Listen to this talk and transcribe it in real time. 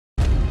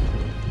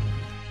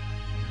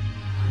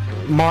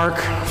Mark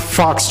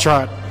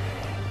Foxtrot.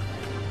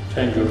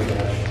 Tango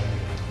Cash.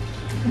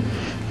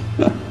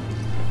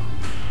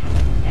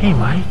 Hey,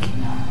 Mike.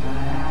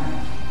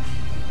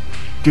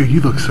 Dude,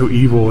 you look so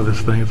evil with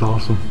this thing. It's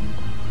awesome.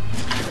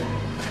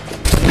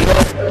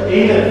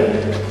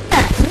 Edith.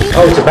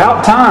 Oh, it's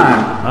about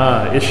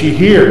time. Is she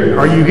here?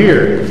 Are you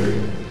here?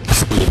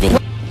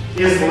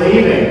 Is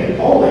leaving.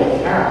 Holy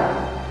cow.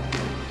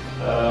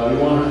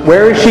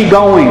 Where is she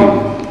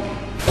going?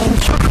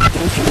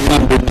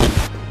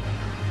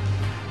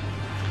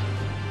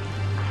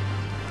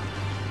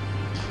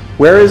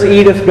 Where is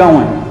Edith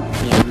going?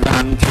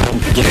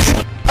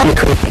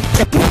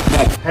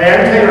 Hey, I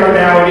can tell you right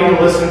now, we need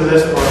to listen to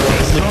this part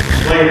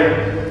later.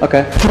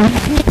 Okay.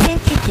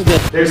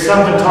 There's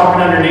something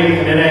talking underneath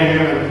and it ain't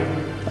human.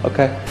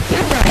 Okay.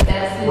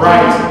 That's the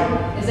Right.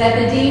 demon. Is that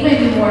the demon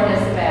you warned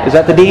us about? Is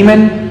that the demon?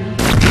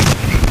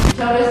 You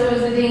told us there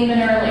was a demon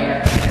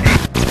earlier.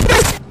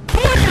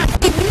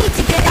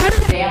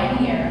 Down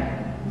here.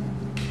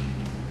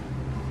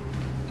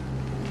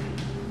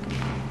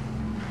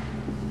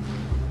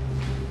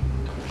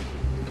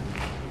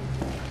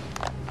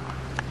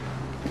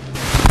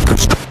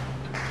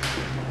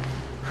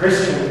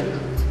 Christian.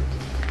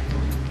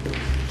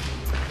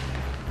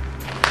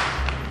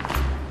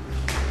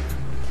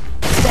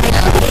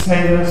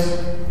 Say this.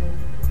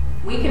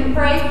 We can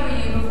pray for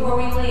you before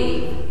we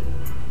leave,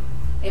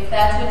 if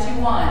that's what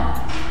you want.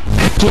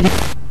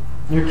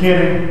 You're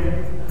kidding.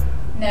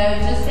 No,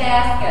 just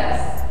ask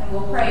us, and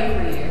we'll pray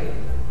for you.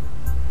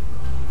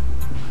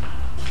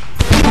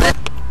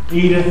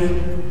 Edith.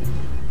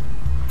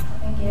 I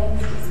think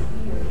Ed's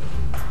disappeared.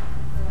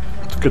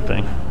 It's a good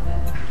thing.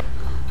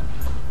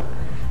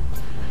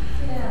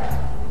 Yeah,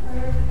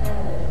 where's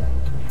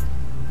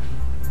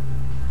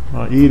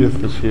Ed?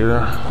 Edith is here.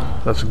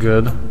 That's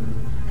good.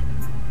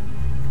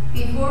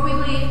 Before we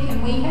leave,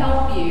 can we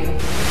help you?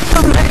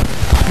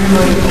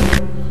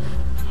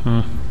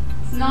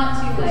 It's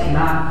not too late. It's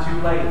not too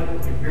late.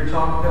 If you're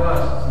talking to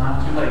us, it's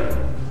not too late.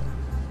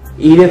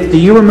 Edith, do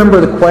you remember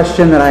the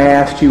question that I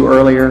asked you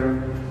earlier?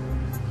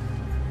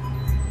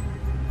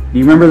 Do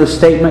you remember the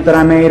statement that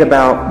I made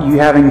about you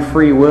having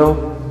free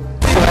will?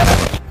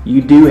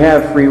 You do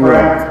have free will.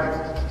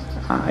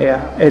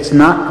 Yeah, it's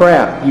not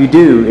crap. You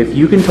do. If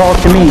you can talk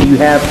to me, you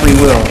have free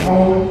will. Go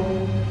home.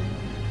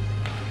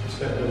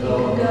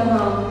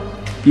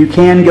 You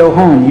can go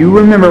home. You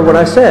remember what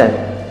I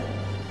said.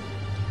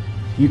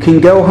 You can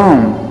go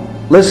home.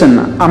 Listen,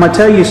 I'm going to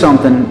tell you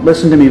something.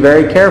 Listen to me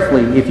very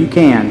carefully if you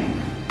can.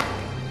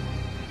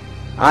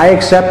 I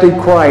accepted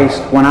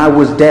Christ when I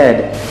was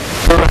dead.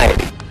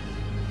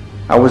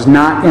 I was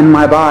not in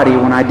my body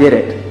when I did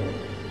it.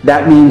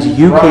 That means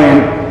you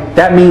can.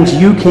 That means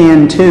you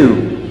can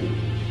too.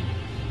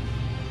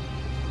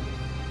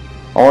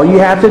 All you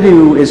have to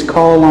do is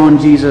call on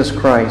Jesus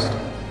Christ.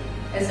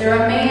 Is there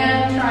a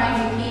man trying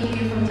to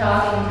keep you from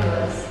talking to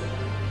us?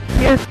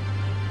 Yes.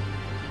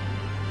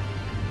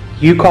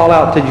 You call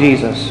out to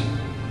Jesus.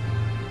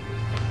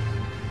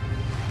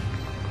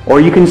 Or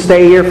you can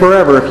stay here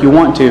forever if you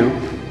want to.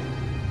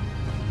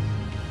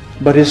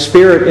 But His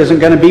Spirit isn't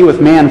going to be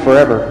with man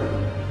forever.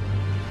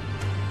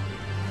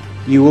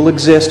 You will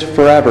exist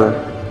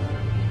forever.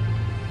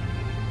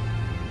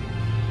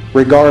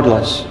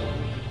 Regardless.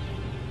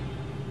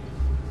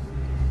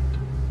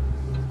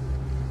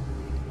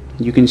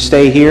 You can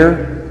stay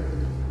here,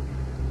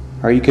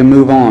 or you can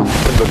move on.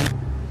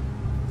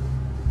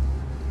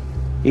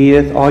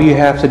 Edith, all you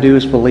have to do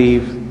is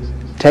believe.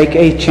 Take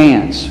a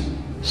chance.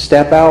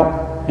 Step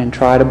out and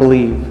try to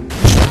believe.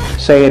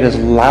 Say it as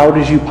loud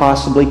as you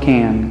possibly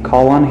can.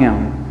 Call on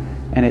Him,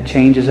 and it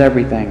changes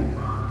everything.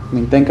 I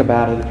mean, think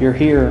about it. If you're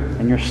here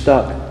and you're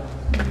stuck,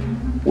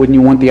 wouldn't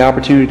you want the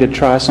opportunity to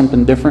try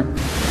something different?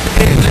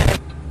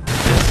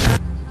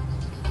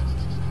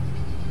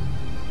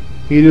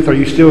 Edith, are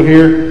you still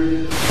here?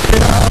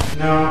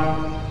 No.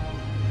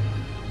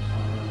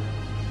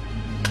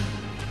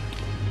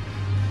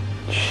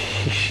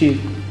 She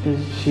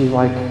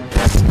like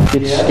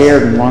gets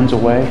scared and runs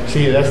away.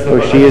 See, that's the,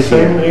 Or she is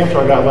same here. answer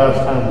I got last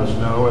time was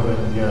no, and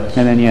then yes.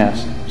 And then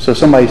yes. So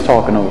somebody's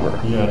talking over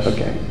her. Yes.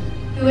 Okay.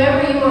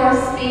 Whoever you are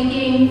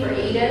speaking for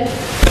Edith,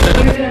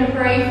 we're going to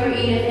pray for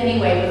Edith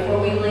anyway before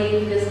we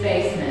leave this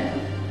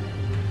basement.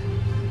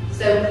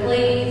 So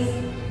please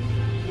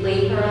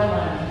leave her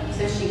alone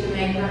so she can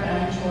make her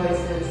own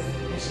choices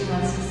if she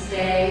wants to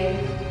stay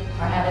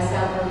or have us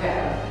help her go.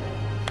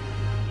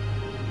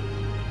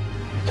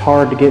 It's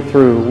hard to get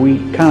through. We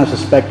kind of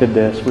suspected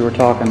this. We were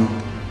talking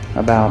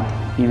about,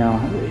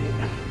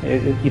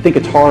 you think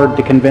it's hard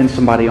to convince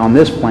somebody on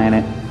this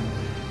planet.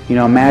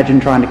 Imagine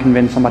trying to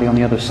convince somebody on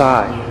the other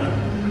side.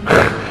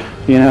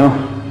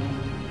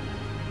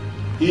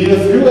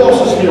 Edith, who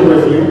else is here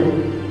with you?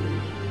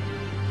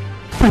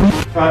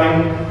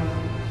 Funny.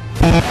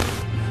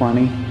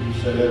 Funny. You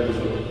said that was a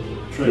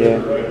trickster,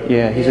 right?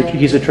 Yeah,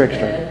 he's a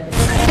trickster. And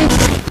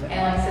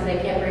like I said, they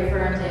kept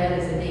referring to Ed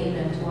as a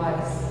demon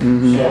twice.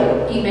 Mm-hmm.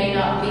 So he may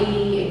not be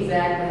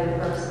exactly the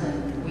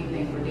person we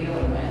think we're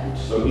dealing with.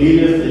 So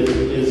Edith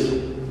is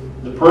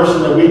the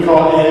person that we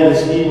call Ed,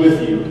 is he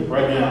with you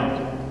right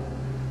now?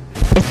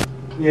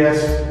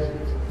 Yes.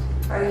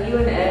 Are you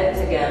and Ed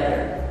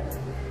together?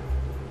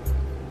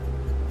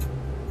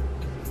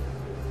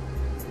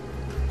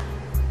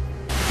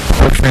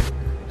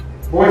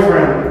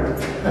 Boyfriend.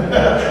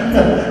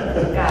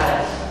 Got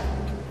it.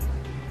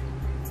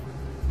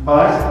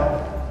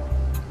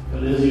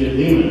 But is he a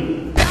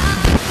demon?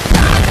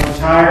 I'm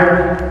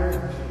tired.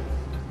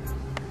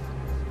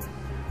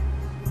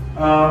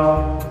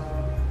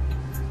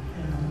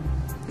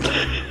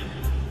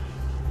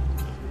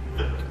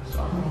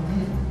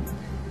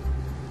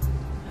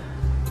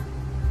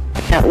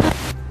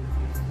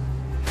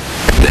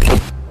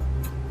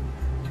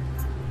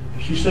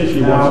 She says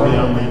she wants me,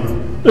 I'm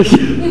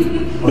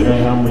leaving.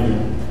 Okay, I'm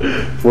leaving.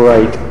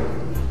 Right.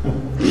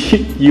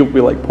 You'll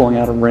be like pulling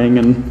out a ring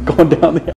and going down the